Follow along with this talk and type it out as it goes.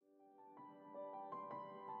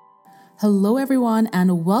Hello, everyone,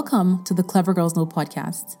 and welcome to the Clever Girls Know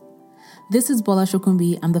podcast. This is Bola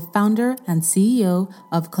Shokumbi. I'm the founder and CEO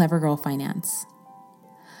of Clever Girl Finance.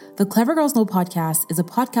 The Clever Girls Know podcast is a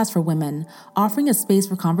podcast for women offering a space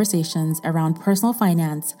for conversations around personal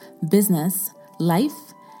finance, business,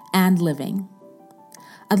 life, and living.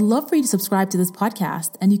 I'd love for you to subscribe to this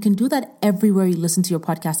podcast, and you can do that everywhere you listen to your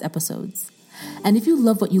podcast episodes. And if you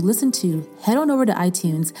love what you listen to, head on over to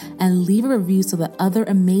iTunes and leave a review so that other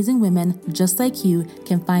amazing women just like you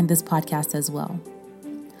can find this podcast as well.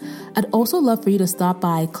 I'd also love for you to stop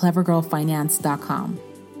by clevergirlfinance.com.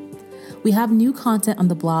 We have new content on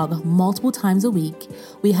the blog multiple times a week.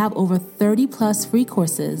 We have over 30 plus free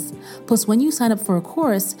courses. Plus, when you sign up for a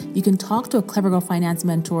course, you can talk to a Clever Girl Finance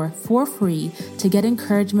mentor for free to get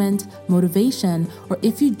encouragement, motivation, or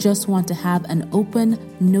if you just want to have an open,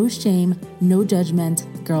 no shame, no judgment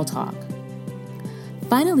girl talk.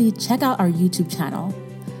 Finally, check out our YouTube channel.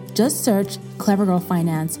 Just search Clever Girl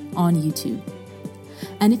Finance on YouTube.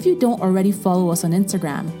 And if you don't already follow us on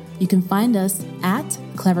Instagram, you can find us at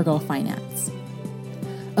Clever Girl Finance.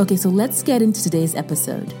 Okay, so let's get into today's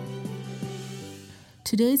episode.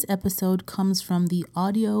 Today's episode comes from the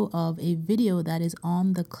audio of a video that is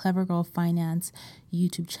on the Clever Girl Finance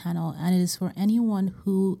YouTube channel, and it is for anyone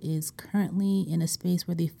who is currently in a space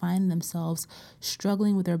where they find themselves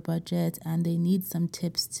struggling with their budget and they need some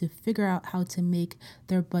tips to figure out how to make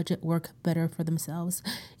their budget work better for themselves.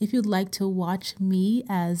 If you'd like to watch me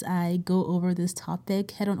as I go over this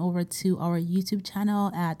topic, head on over to our YouTube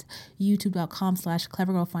channel at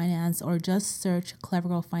youtube.com/clevergirlfinance or just search Clever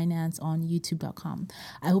Girl Finance on youtube.com.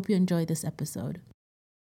 I hope you enjoy this episode.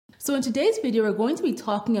 So in today's video, we're going to be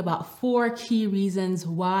talking about 4 key reasons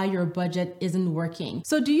why your budget isn't working.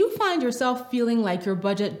 So do you find yourself feeling like your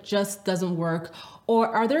budget just doesn't work? Or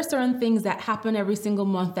are there certain things that happen every single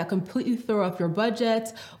month that completely throw off your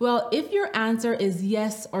budget? Well, if your answer is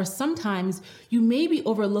yes, or sometimes you may be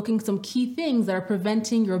overlooking some key things that are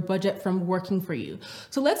preventing your budget from working for you.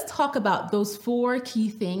 So let's talk about those 4 key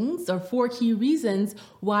things or 4 key reasons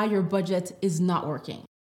why your budget is not working.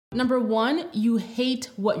 Number 1, you hate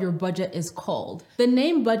what your budget is called. The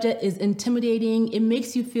name budget is intimidating. It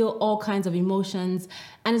makes you feel all kinds of emotions.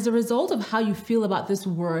 And as a result of how you feel about this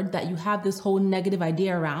word, that you have this whole negative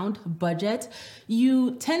idea around budget,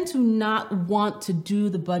 you tend to not want to do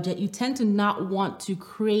the budget. You tend to not want to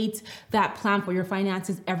create that plan for your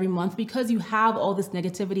finances every month because you have all this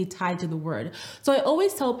negativity tied to the word. So I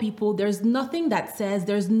always tell people there's nothing that says,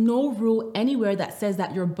 there's no rule anywhere that says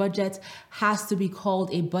that your budget has to be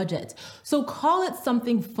called a budget. So call it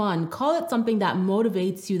something fun, call it something that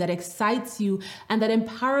motivates you, that excites you, and that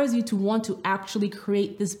empowers you to want to actually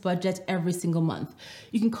create this budget every single month.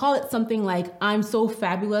 You can call it something like, I'm so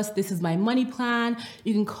fabulous, this is my money plan.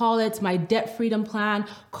 You can call it my debt freedom plan.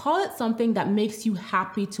 Call it something that makes you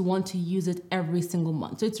happy to want to use it every single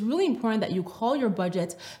month. So it's really important that you call your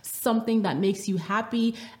budget something that makes you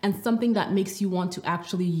happy and something that makes you want to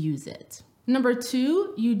actually use it. Number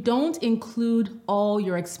 2, you don't include all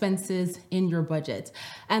your expenses in your budget.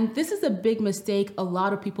 And this is a big mistake a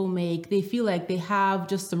lot of people make. They feel like they have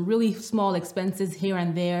just some really small expenses here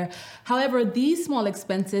and there. However, these small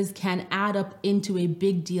expenses can add up into a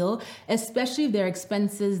big deal, especially if they're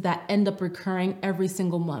expenses that end up recurring every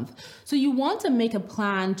single month. So you want to make a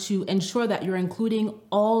plan to ensure that you're including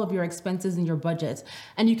all of your expenses in your budget.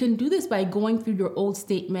 And you can do this by going through your old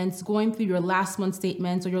statements, going through your last month's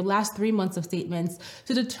statements or your last 3 months of statements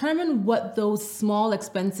to determine what those small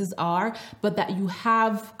expenses are, but that you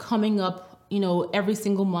have coming up, every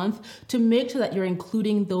single month to make sure that you're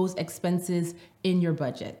including those expenses in your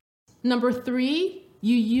budget. Number 3,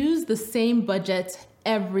 you use the same budget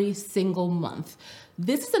every single month.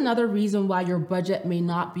 This is another reason why your budget may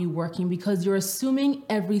not be working because you're assuming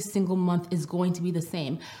every single month is going to be the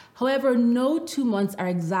same. However, no 2 months are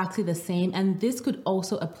exactly the same, and this could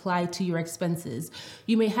also apply to your expenses.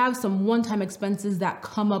 You may have some one-time expenses that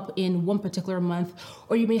come up in one particular month,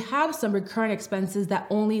 or you may have some recurring expenses that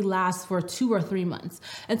only last for 2 or 3 months.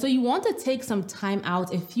 And so you want to take some time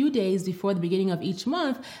out a few days before the beginning of each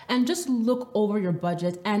month and just look over your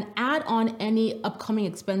budget and add on any upcoming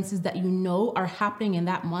expenses that you know are happening in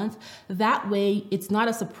that month. That way, it's not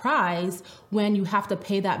a surprise when you have to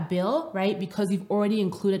pay that bill, right? Because you've already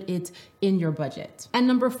included it in your budget. And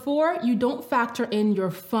number 4, you don't factor in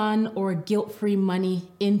your fun or guilt-free money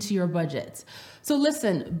into your budget. So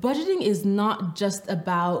listen, budgeting is not just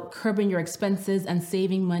about curbing your expenses and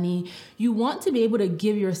saving money. You want to be able to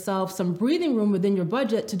give yourself some breathing room within your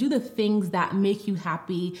budget to do the things that make you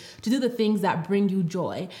happy, to do the things that bring you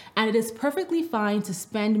joy. And it is perfectly fine to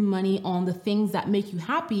spend money on the things that make you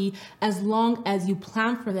happy as long as you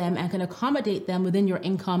plan for them and can accommodate them within your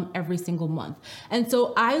income every single month. And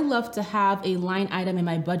so I love to have a line item in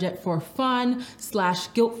my budget for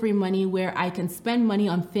fun/guilt-free money where I can spend money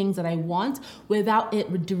on things that I want without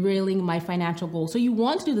it derailing my financial goals. So you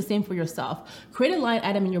want to do the same for yourself. Create a line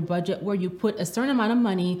item in your budget where you put a certain amount of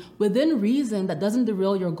money within reason that doesn't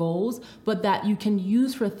derail your goals, but that you can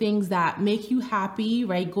use for things that make you happy,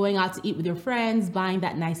 right? Going out to eat with your friends, buying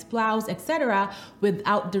that nice blouse, etc.,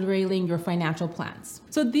 without derailing your financial plans.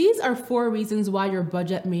 So these are 4 reasons why your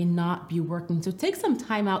budget may not be working. So take some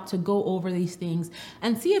time out to go over these things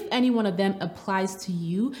and see if any one of them applies to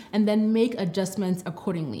you, and then make adjustments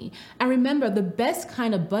accordingly. And remember, the best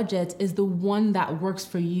kind of budget is the one that works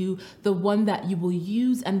for you, the one that you will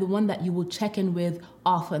use, and the one that you will check in with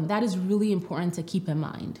often. That is really important to keep in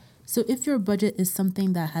mind. So if your budget is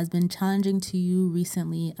something that has been challenging to you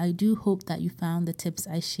recently, I do hope that you found the tips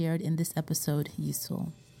I shared in this episode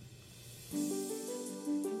useful.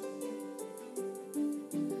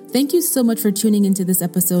 Thank you so much for tuning into this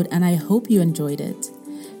episode, and I hope you enjoyed it.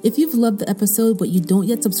 If you've loved the episode but you don't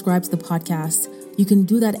yet subscribe to the podcast, you can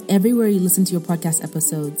do that everywhere you listen to your podcast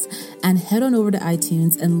episodes, and head on over to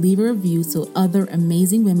iTunes and leave a review so other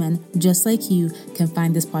amazing women just like you can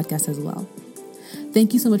find this podcast as well.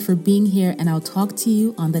 Thank you so much for being here, and I'll talk to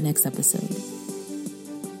you on the next episode.